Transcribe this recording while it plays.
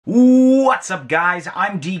What's up guys,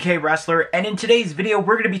 I'm DK Wrestler, and in today's video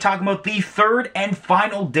we're going to be talking about the third and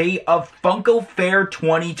final day of Funko Fair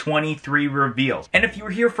 2023 reveals. And if you were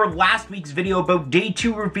here for last week's video about day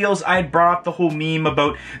 2 reveals, I had brought up the whole meme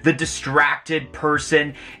about the distracted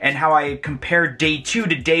person and how I compared day 2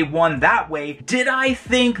 to day 1 that way. Did I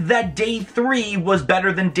think that day 3 was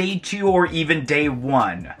better than day 2 or even day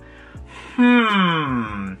 1?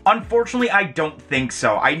 Unfortunately, I don't think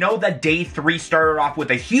so. I know that day 3 started off with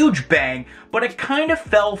a huge bang, but it kind of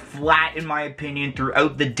fell flat in my opinion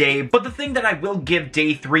throughout the day. But the thing that I will give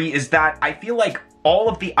day 3 is that I feel like all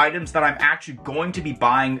of the items that I'm actually going to be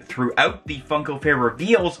buying throughout the Funko Fair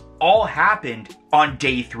reveals all happened on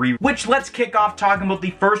day 3, which let's kick off talking about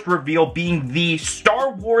the first reveal being the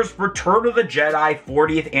Star Wars Return of the Jedi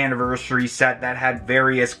 40th anniversary set that had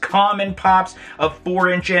various common pops of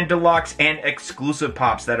 4-inch and deluxe and exclusive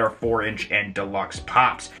pops that are 4-inch and deluxe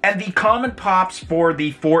pops. And the common pops for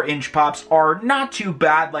the 4-inch pops are not too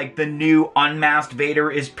bad. Like the new unmasked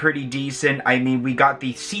Vader is pretty decent. I mean, we got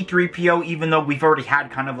the C-3PO, even though we've already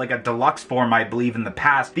had kind of like a deluxe form, I believe, in the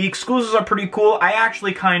past. The exclusives are pretty cool. I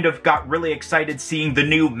actually kind of got really excited seeing the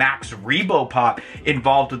new Max Rebo pop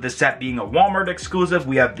involved with the set being a Walmart exclusive.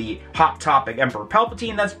 We have the Hot Topic Emperor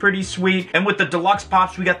Palpatine, that's pretty sweet. And with the deluxe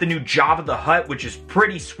pops, we got the new Jabba the Hutt, which is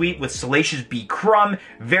pretty sweet with Salacious B. Crumb.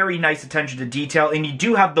 Very nice attention to detail. And you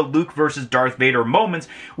do have the Luke versus Darth Vader moments,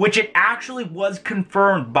 which it actually was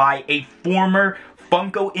confirmed by a former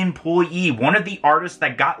Funko employee, one of the artists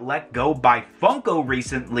that got let go by Funko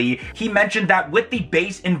recently. He mentioned that with the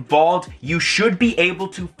base involved, you should be able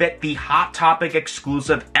to fit the Hot Topic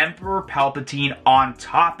exclusive Emperor Palpatine on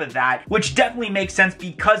top of that, which definitely makes sense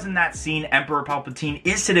because in that scene, Emperor Palpatine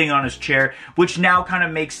is sitting on his chair, which now kind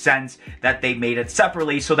of makes sense that they made it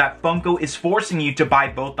separately so that Funko is forcing you to buy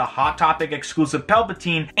both the Hot Topic exclusive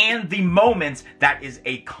Palpatine and the moments that is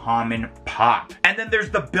a common pop. And then there's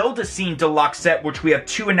the Build-A-Scene Deluxe set, which we have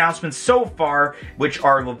 2 announcements so far, which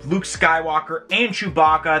are Luke Skywalker and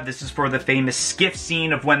Chewbacca. This is for the famous skiff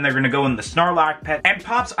scene of when they're going to go in the Snarlack pet. And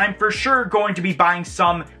pops, I'm for sure going to be buying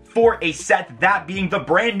some for a set, that being the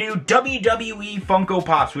brand new WWE Funko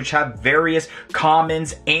Pops, which have various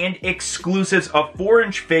commons and exclusives of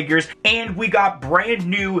 4-inch figures. And we got brand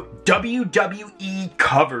new WWE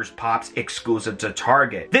Covers Pops exclusive to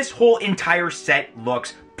Target. This whole entire set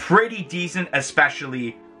looks pretty decent,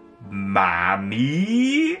 especially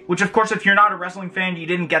Mommy, which of course if you're not a wrestling fan you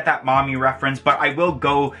didn't get that mommy reference, but I will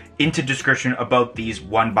go into description about these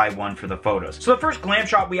one by one for the photos. So the first glam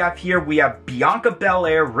shot we have here, we have Bianca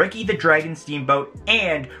Belair, Ricky the Dragon Steamboat,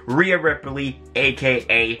 and Rhea Ripley,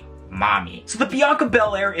 aka Mommy. So the Bianca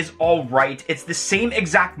Belair is alright. It's the same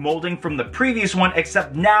exact molding from the previous one,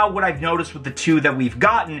 except now what I've noticed with the 2 that we've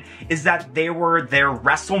gotten is that they were their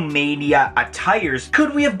WrestleMania attires.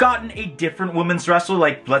 Could we have gotten a different women's wrestler,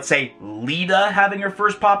 like let's say Lita having her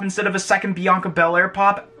first pop instead of a second Bianca Belair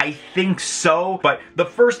pop? I think so, but the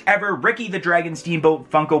first ever Ricky the Dragon Steamboat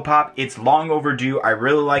Funko Pop, it's long overdue. I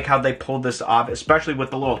really like how they pulled this off, especially with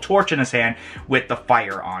the little torch in his hand with the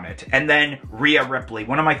fire on it. And then Rhea Ripley,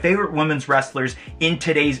 one of my favorite women's wrestlers in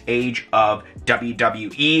today's age of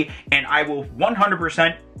WWE, and I will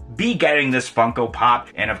 100% be getting this Funko Pop,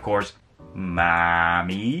 and of course,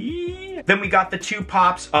 Mommy. Then we got the 2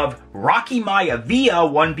 pops of Rocky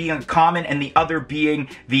Maivia, one being a common and the other being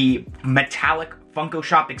the metallic Funko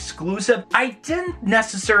Shop exclusive. I didn't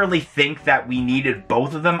necessarily think that we needed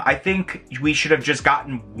both of them. I think we should have just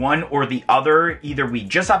gotten one or the other. Either we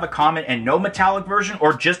just have a common and no metallic version,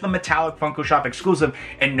 or just the metallic Funko Shop exclusive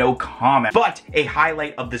and no common. But a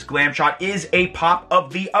highlight of this glam shot is a pop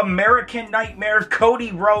of the American Nightmare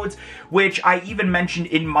Cody Rhodes, which I even mentioned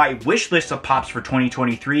in my wish list of pops for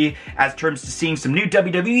 2023. As terms to seeing some new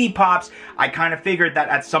WWE pops, I kind of figured that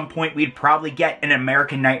at some point we'd probably get an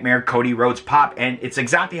American Nightmare Cody Rhodes pop, and it's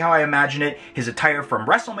exactly how I imagine it. His attire from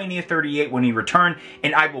WrestleMania 38 when he returned,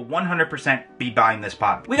 and I will 100% be buying this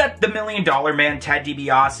pop. We got the $1 Million Man Ted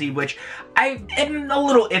DiBiase, which I am a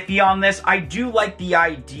little iffy on this. I do like the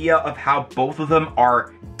idea of how both of them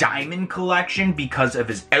are diamond collection because of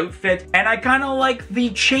his outfit, and I kind of like the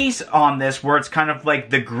chase on this where it's kind of like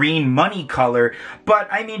the green money color. But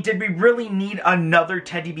I mean, did we really need another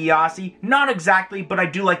Ted DiBiase? Not exactly, but I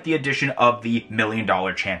do like the addition of the $1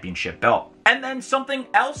 Million Championship belt. And then something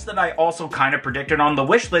else that I also kind of predicted on the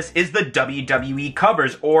wish list is the WWE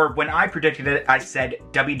covers, or when I predicted it, I said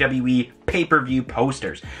WWE pay-per-view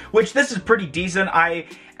posters, which this is pretty decent. I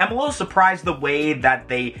am a little surprised the way that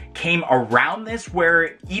they came around this,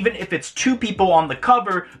 where even if it's 2 people on the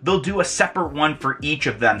cover, they'll do a separate one for each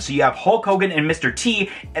of them. So you have Hulk Hogan and Mr. T,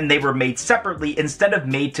 and they were made separately instead of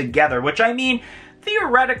made together, which I mean,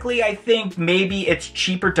 theoretically, I think maybe it's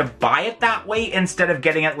cheaper to buy it that way instead of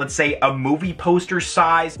getting it, let's say, a movie poster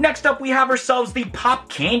size. Next up, we have ourselves the Pop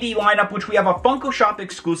Candy lineup, which we have a Funko Shop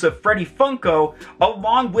exclusive Freddy Funko,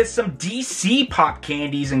 along with some DC Pop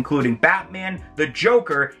Candies, including Batman, the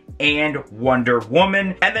Joker, and Wonder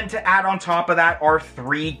Woman. And then to add on top of that are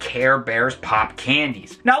 3 Care Bears Pop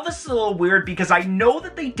Candies. Now, this is a little weird because I know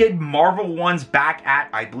that they did Marvel ones back at,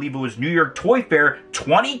 I believe it was New York Toy Fair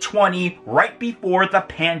 2020, right before the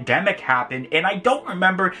pandemic happened, and I don't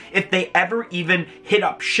remember if they ever even hit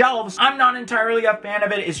up shelves. I'm not entirely a fan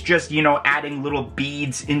of it. It's just, you know, adding little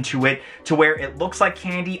beads into it to where it looks like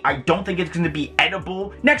candy. I don't think it's going to be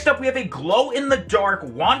edible. Next up, we have a glow-in-the-dark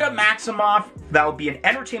Wanda Maximoff that will be an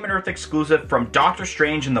Entertainment Earth exclusive from Doctor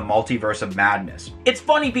Strange in the Multiverse of Madness. It's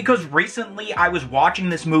funny because recently I was watching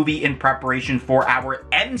this movie in preparation for our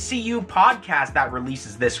MCU podcast that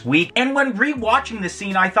releases this week, and when rewatching this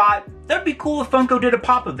scene, I thought that'd be cool if Funko did a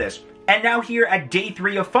pop of this. And now here at day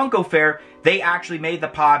 3 of Funko Fair, they actually made the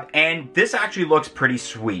pop, and this actually looks pretty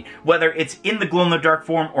sweet. Whether it's in the glow-in-the-dark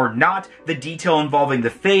form or not, the detail involving the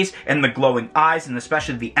face and the glowing eyes, and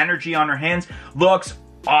especially the energy on her hands, looks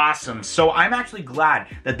awesome. So I'm actually glad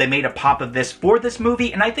that they made a pop of this for this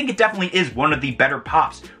movie, and I think it definitely is one of the better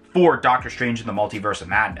pops for Doctor Strange in the Multiverse of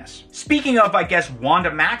Madness. Speaking of, I guess,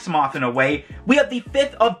 Wanda Maximoff in a way, we have the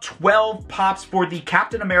 5th of 12 pops for the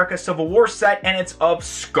Captain America Civil War set, and it's of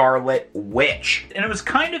Scarlet Witch. And it was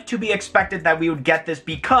kind of to be expected that we would get this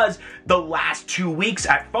because the last 2 weeks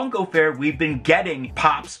at Funko Fair, we've been getting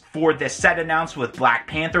pops for this set announced with Black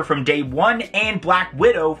Panther from day 1 and Black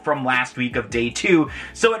Widow from last week of day 2.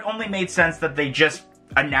 So it only made sense that they just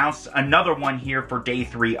announced another one here for day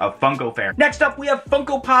 3 of Funko Fair. Next up, we have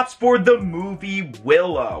Funko Pops for the movie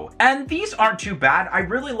Willow. And these aren't too bad. I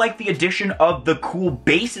really like the addition of the cool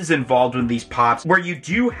bases involved in these pops, where you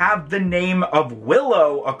do have the name of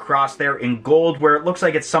Willow across there in gold, where it looks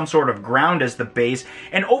like it's some sort of ground as the base.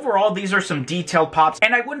 And overall, these are some detailed pops,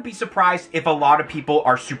 and I wouldn't be surprised if a lot of people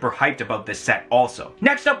are super hyped about this set also.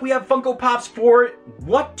 Next up, we have Funko Pops for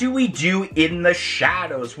What Do We Do in the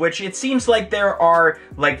Shadows, which it seems like there are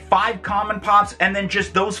like 5 common pops, and then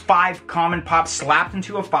just those 5 common pops slapped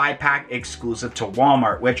into a 5-pack exclusive to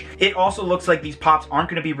Walmart, which it also looks like these pops aren't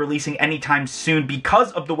going to be releasing anytime soon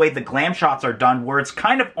because of the way the glam shots are done, where it's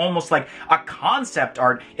kind of almost like a concept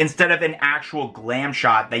art instead of an actual glam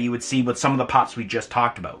shot that you would see with some of the pops we just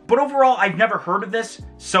talked about. But overall, I've never heard of this,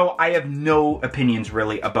 so I have no opinions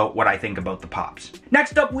really about what I think about the pops.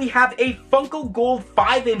 Next up, we have a Funko Gold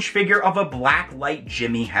 5-inch figure of a blacklight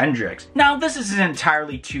Jimi Hendrix. Now, this isn't entirely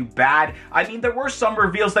too bad. I mean, there were some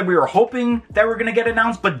reveals that we were hoping that were going to get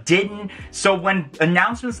announced, but didn't. So when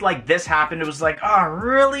announcements like this happened, it was like, oh,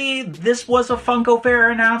 really? This was a Funko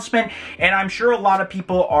Fair announcement? And I'm sure a lot of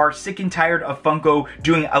people are sick and tired of Funko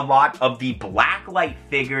doing a lot of the blacklight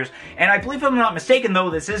figures. And I believe if I'm not mistaken, though,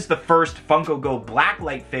 this is the first Funko Gold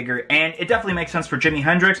blacklight figure, and it definitely makes sense for Jimi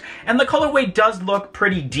Hendrix. And the colorway does look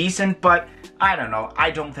pretty decent, but I don't know.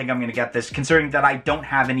 I don't think I'm going to get this, considering that I don't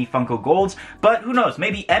have any Funko Golds, but who knows?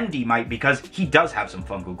 Maybe MD might, because he does have some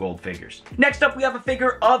Funko Gold figures. Next up, we have a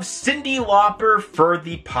figure of Cyndi Lauper for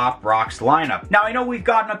the Pop Rocks lineup. Now, I know we've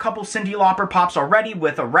gotten a couple Cyndi Lauper pops already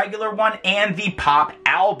with a regular one and the pop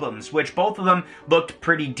albums, which both of them looked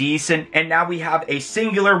pretty decent, and now we have a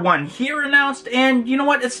singular one here announced, and you know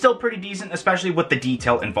what? It's still pretty decent, especially with the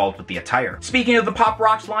detail involved with the attire. Speaking of the Pop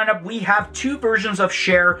Rocks lineup, we have 2 versions of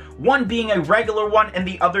Cher, one being a regular one and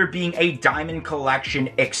the other being a Diamond Collection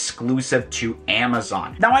exclusive to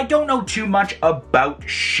Amazon. Now, I don't know too much about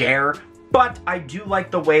Cher, but I do like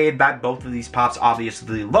the way that both of these pops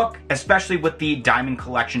obviously look, especially with the Diamond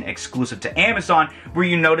Collection exclusive to Amazon, where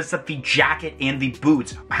you notice that the jacket and the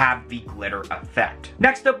boots have the glitter effect.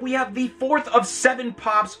 Next up, we have the 4th of 7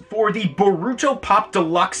 pops for the Boruto Pop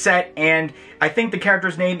Deluxe set, and I think the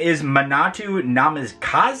character's name is Minato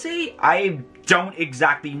Namikaze? I don't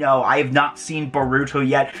exactly know. I have not seen Boruto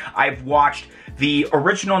yet. I've watched the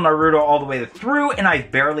original Naruto all the way through, and I've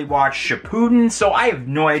barely watched Shippuden, so I have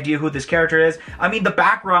no idea who this character is. I mean, the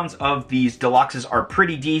backgrounds of these deluxes are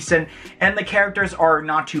pretty decent, and the characters are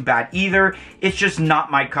not too bad either. It's just not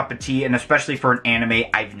my cup of tea, and especially for an anime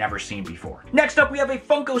I've never seen before. Next up, we have a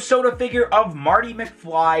Funko Soda figure of Marty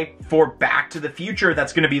McFly for Back to the Future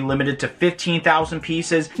that's going to be limited to 15,000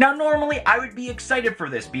 pieces. Now, normally, I would be excited for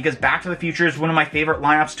this because Back to the Future is one of my favorite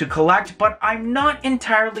lineups to collect, but I'm not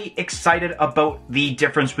entirely excited about out the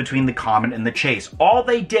difference between the Comet and the Chase. All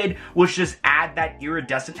they did was just add that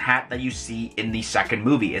iridescent hat that you see in the second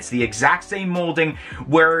movie. It's the exact same molding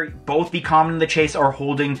where both the Comet and the Chase are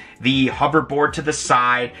holding the hoverboard to the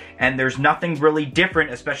side, and there's nothing really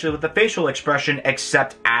different, especially with the facial expression,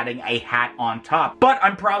 except adding a hat on top. But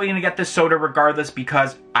I'm probably gonna get this soda regardless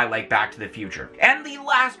because I like Back to the Future. And the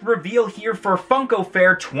last reveal here for Funko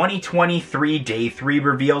Fair 2023 Day 3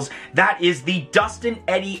 reveals, that is the Dustin,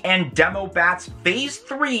 Eddie, and Demo Bats Phase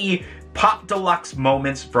 3 Pop Deluxe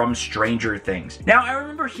moments from Stranger Things. Now, I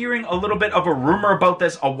remember hearing a little bit of a rumor about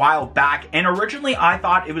this a while back, and originally I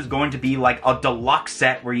thought it was going to be like a deluxe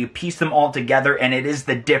set where you piece them all together and it is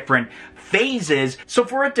the different phases. So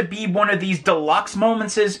for it to be one of these deluxe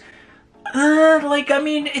moments is, I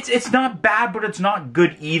mean, it's not bad, but it's not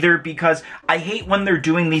good either, because I hate when they're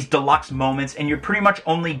doing these deluxe moments and you're pretty much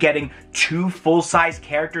only getting 2 full-size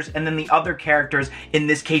characters, and then the other characters, in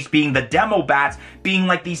this case being the Demo Bats, being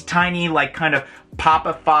like these tiny, like, kind of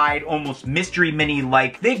popified, almost mystery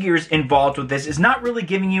mini-like figures involved with this is not really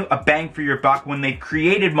giving you a bang for your buck when they've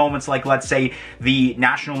created moments like, let's say, the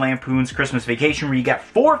National Lampoon's Christmas Vacation where you get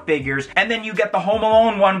 4 figures, and then you get the Home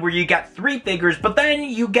Alone one where you get 3 figures, but then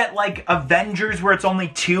you get like Avengers where it's only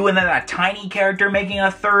 2 and then a tiny character making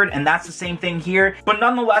a 3rd, and that's the same thing here. But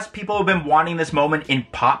nonetheless, people have been wanting this moment in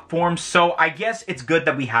pop form, so I guess it's good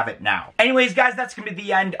that we have it now. Anyways, guys, that's gonna be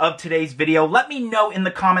the end of today's video. Let me know in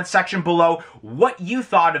the comment section below what you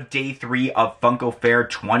thought of Day 3 of Funko Fair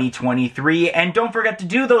 2023, and don't forget to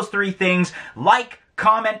do those 3 things: like,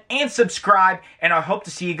 comment, and subscribe, and I hope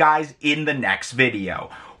to see you guys in the next video.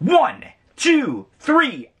 1, 2,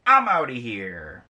 3, I'm out of here.